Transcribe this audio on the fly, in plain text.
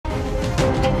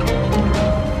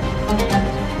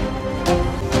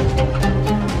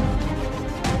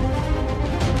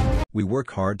We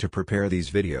work hard to prepare these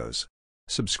videos.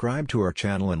 Subscribe to our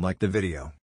channel and like the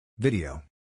video.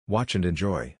 Watch and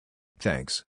enjoy.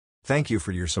 Thanks. Thank you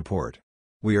for your support.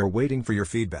 We are waiting for your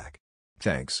feedback.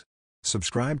 Thanks.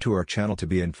 Subscribe to our channel to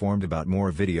be informed about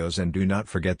more videos and do not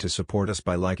forget to support us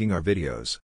by liking our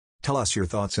videos. Tell us your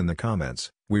thoughts in the comments.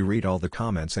 We read all the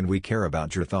comments and we care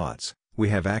about your thoughts. We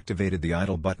have activated the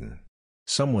idle button.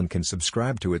 Someone can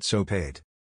subscribe to it so paid.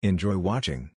 Enjoy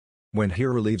watching. When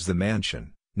Hira leaves the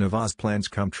mansion, Nava's plans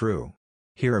come true.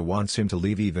 Hira wants him to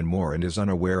leave even more and is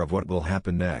unaware of what will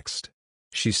happen next.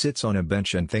 She sits on a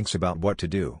bench and thinks about what to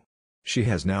do. She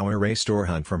has now erased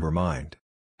Orhan from her mind.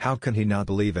 How can he not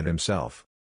believe in himself?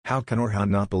 How can Orhan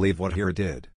not believe what Hira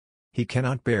did? He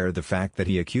cannot bear the fact that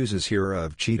he accuses Hira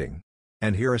of cheating.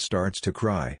 And Hira starts to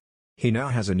cry. He now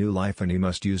has a new life and he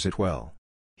must use it well.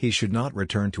 He should not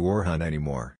return to Orhan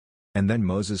anymore. And then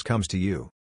Moses comes to you.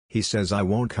 He says, I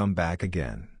won't come back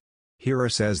again.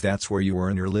 Hira says, that's where you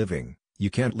earn your living,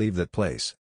 you can't leave that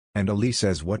place. And Ali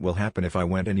says, what will happen if I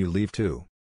went and you leave too?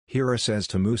 Hira says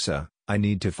to Musa, I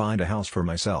need to find a house for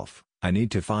myself, I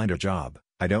need to find a job,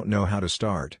 I don't know how to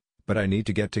start, but I need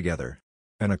to get together.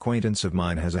 An acquaintance of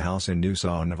mine has a house in Nusa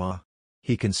Nava.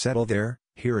 He can settle there,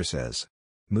 Hira says.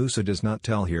 Musa does not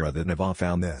tell Hira that Nava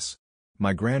found this.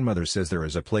 My grandmother says there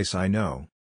is a place I know.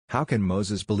 How can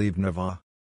Moses believe Nava?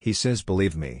 He says,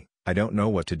 believe me, I don't know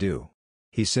what to do.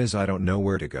 He says, I don't know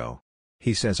where to go.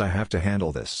 He says, I have to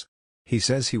handle this. He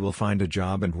says he will find a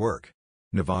job and work.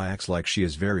 Nava acts like she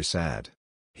is very sad.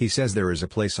 He says, there is a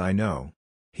place I know.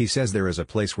 He says there is a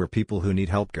place where people who need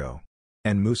help go.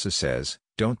 And Musa says,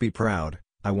 don't be proud,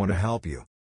 I want to help you.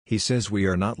 He says, we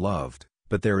are not loved,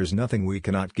 but there is nothing we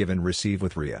cannot give and receive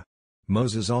with Ria.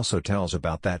 Moses also tells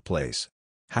about that place.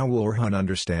 How will Orhan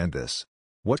understand this?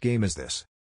 What game is this?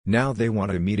 Now they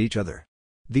want to meet each other.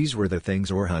 These were the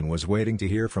things Orhan was waiting to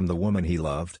hear from the woman he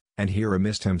loved, and Hira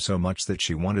missed him so much that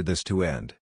she wanted this to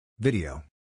end.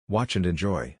 Watch and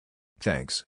enjoy.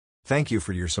 Thanks. Thank you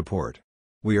for your support.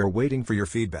 We are waiting for your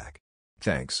feedback.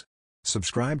 Thanks.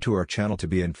 Subscribe to our channel to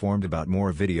be informed about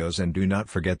more videos and do not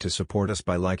forget to support us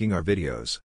by liking our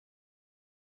videos.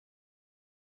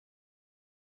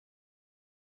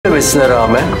 Demesine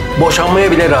rağmen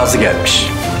boşanmaya bile razı gelmiş.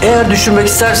 Eğer düşünmek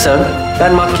istersen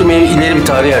ben mahkemeyi ileri bir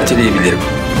tarihe erteleyebilirim.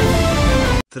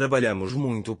 Trabalhamos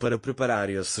muito para preparar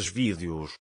esses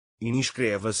vídeos.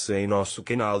 Inscreva-se em nosso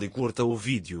canal e curta o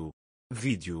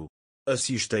vídeo.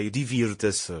 Assista e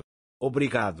divirta-se.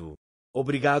 Obrigado.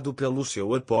 Obrigado pelo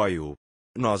seu apoio.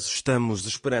 Nós estamos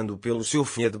esperando pelo seu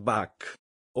feedback.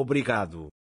 Obrigado.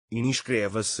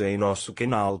 Inscreva-se em nosso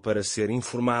canal para ser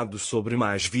informado sobre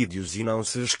mais vídeos e não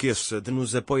se esqueça de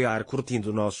nos apoiar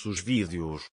curtindo nossos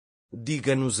vídeos.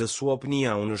 Diga-nos a sua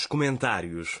opinião nos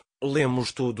comentários.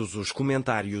 Lemos todos os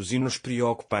comentários e nos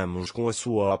preocupamos com a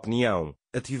sua opinião.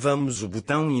 Ativamos o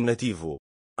botão inativo.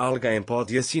 Alguém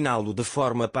pode assiná-lo de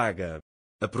forma paga.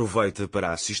 Aproveite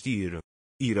para assistir.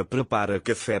 Hira prepara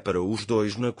café para os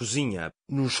dois na cozinha,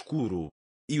 no escuro.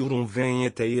 Euron vem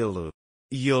até ele.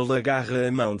 E ele agarra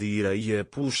a mão de Hira e a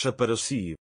puxa para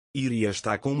si. Hira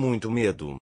está com muito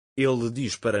medo. Ele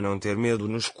diz para não ter medo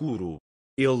no escuro.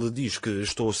 Ele diz que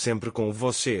estou sempre com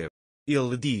você.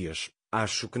 Ele diz,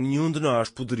 acho que nenhum de nós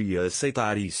poderia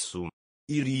aceitar isso.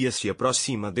 Hira se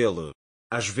aproxima dele.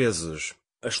 Às vezes,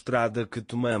 a estrada que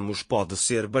tomamos pode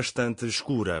ser bastante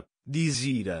escura, diz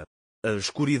Hira. A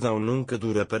escuridão nunca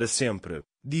dura para sempre,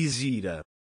 diz Hira.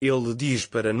 Ele diz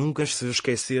para nunca se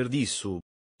esquecer disso.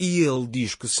 E ele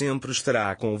diz que sempre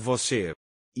estará com você.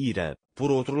 Hira, por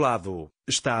outro lado,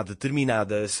 está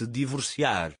determinada a se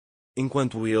divorciar.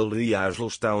 Enquanto ele e Ashley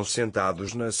estão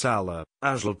sentados na sala,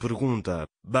 Ashley pergunta,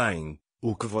 bem,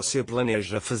 o que você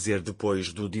planeja fazer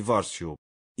depois do divórcio?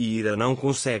 Hira não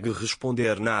consegue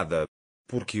responder nada.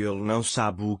 Porque ele não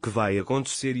sabe o que vai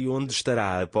acontecer e onde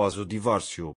estará após o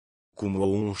divórcio. Como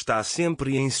um está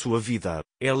sempre em sua vida,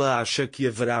 ela acha que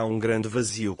haverá um grande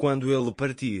vazio quando ele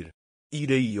partir.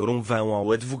 Hira e Orun vão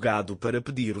ao advogado para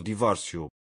pedir o divórcio.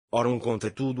 Orun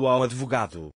conta tudo ao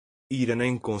advogado. Hira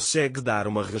nem consegue dar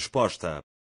uma resposta.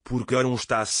 Porque Orun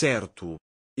está certo.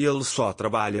 Ele só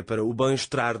trabalha para o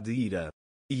bem-estar de Hira.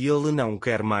 E ele não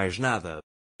quer mais nada.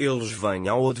 Eles vêm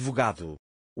ao advogado.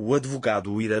 O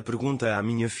advogado Hira pergunta à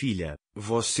minha filha,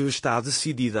 você está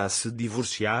decidida a se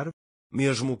divorciar?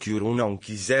 Mesmo que Orun não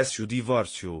quisesse o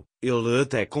divórcio, ele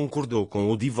até concordou com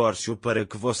o divórcio para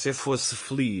que você fosse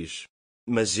feliz.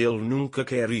 Mas ele nunca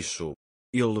quer isso.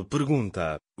 Ele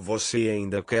pergunta, você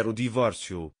ainda quer o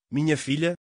divórcio, minha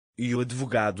filha? E o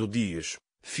advogado diz,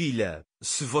 Filha,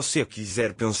 se você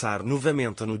quiser pensar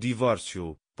novamente no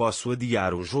divórcio, posso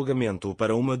adiar o julgamento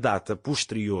para uma data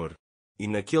posterior. E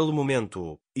naquele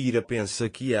momento, Hira pensa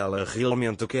que ela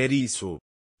realmente quer isso.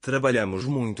 Trabalhamos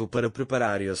muito para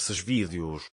preparar esses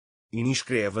vídeos.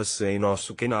 Inscreva-se em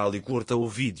nosso canal e curta o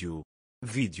vídeo.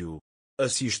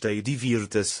 Assista e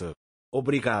divirta-se.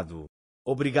 Obrigado.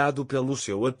 Obrigado pelo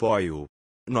seu apoio.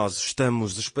 Nós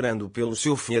estamos esperando pelo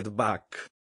seu feedback.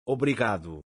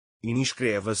 Obrigado.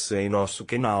 Inscreva-se em nosso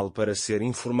canal para ser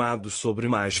informado sobre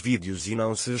mais vídeos e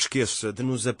não se esqueça de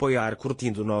nos apoiar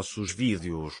curtindo nossos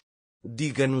vídeos.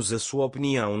 Diga-nos a sua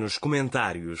opinião nos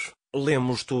comentários.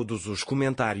 Lemos todos os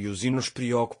comentários e nos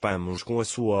preocupamos com a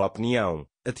sua opinião.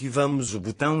 Ativamos o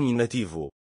botão inativo.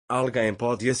 Alguém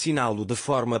pode assiná-lo de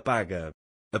forma paga.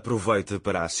 Aproveite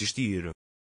para assistir.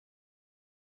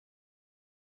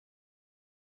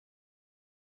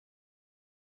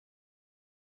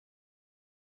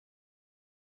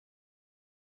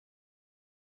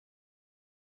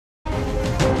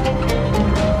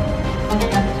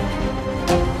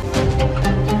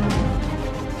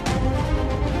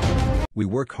 We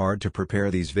work hard to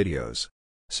prepare these videos.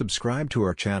 Subscribe to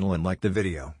our channel and like the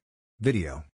video.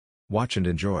 Watch and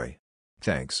enjoy.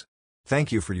 Thanks.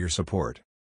 Thank you for your support.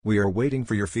 We are waiting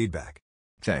for your feedback.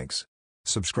 Thanks.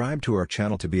 Subscribe to our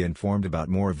channel to be informed about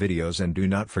more videos and do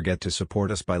not forget to support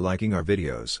us by liking our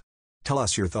videos. Tell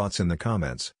us your thoughts in the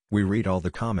comments. We read all the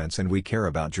comments and we care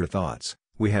about your thoughts.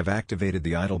 We have activated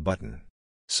the idle button.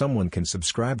 Someone can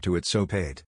subscribe to it so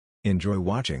paid. Enjoy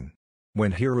watching.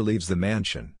 When Hira leaves the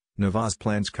mansion, Nava's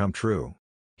plans come true.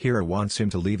 Hira wants him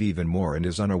to leave even more and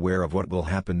is unaware of what will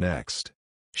happen next.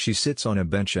 She sits on a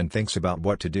bench and thinks about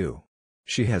what to do.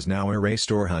 She has now erased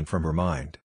Orhan from her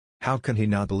mind. How can he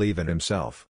not believe in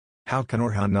himself? How can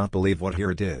Orhan not believe what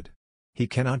Hira did? He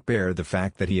cannot bear the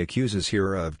fact that he accuses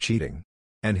Hira of cheating.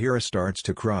 And Hira starts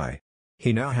to cry.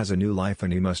 He now has a new life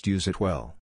and he must use it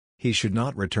well. He should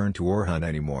not return to Orhan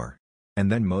anymore.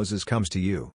 And then Moses comes to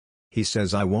you. He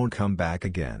says, I won't come back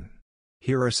again.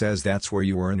 Hira says, that's where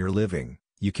you earn your living,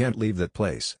 you can't leave that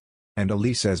place. And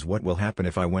Ali says, what will happen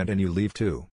if I went and you leave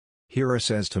too? Hira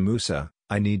says to Musa,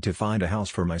 I need to find a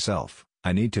house for myself,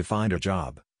 I need to find a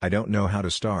job, I don't know how to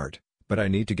start, but I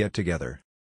need to get together.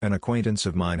 An acquaintance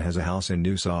of mine has a house in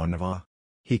Nusa on Nava.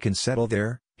 He can settle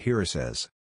there, Hira says.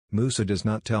 Musa does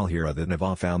not tell Hira that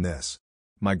Nava found this.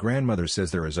 My grandmother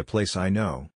says there is a place I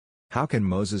know. How can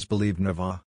Moses believe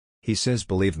Nava? He says,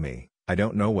 believe me, I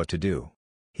don't know what to do.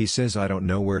 He says, I don't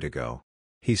know where to go.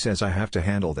 He says, I have to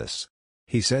handle this.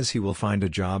 He says he will find a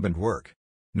job and work.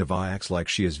 Nava acts like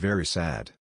she is very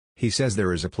sad. He says,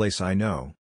 there is a place I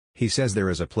know. He says, there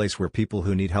is a place where people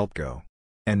who need help go.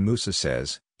 And Musa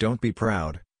says, don't be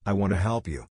proud, I want to help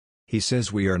you. He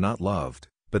says, we are not loved,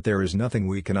 but there is nothing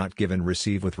we cannot give and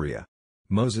receive with Ria.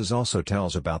 Moses also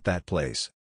tells about that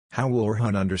place. How will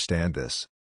Orhan understand this?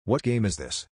 What game is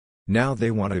this? Now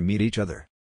they want to meet each other.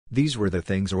 These were the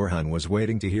things Orhan was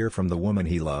waiting to hear from the woman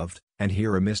he loved, and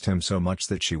Hira missed him so much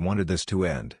that she wanted this to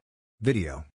end.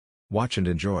 Watch and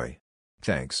enjoy.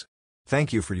 Thanks.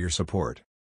 Thank you for your support.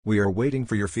 We are waiting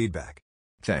for your feedback.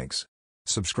 Thanks.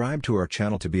 Subscribe to our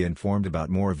channel to be informed about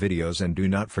more videos and do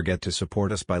not forget to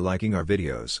support us by liking our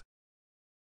videos.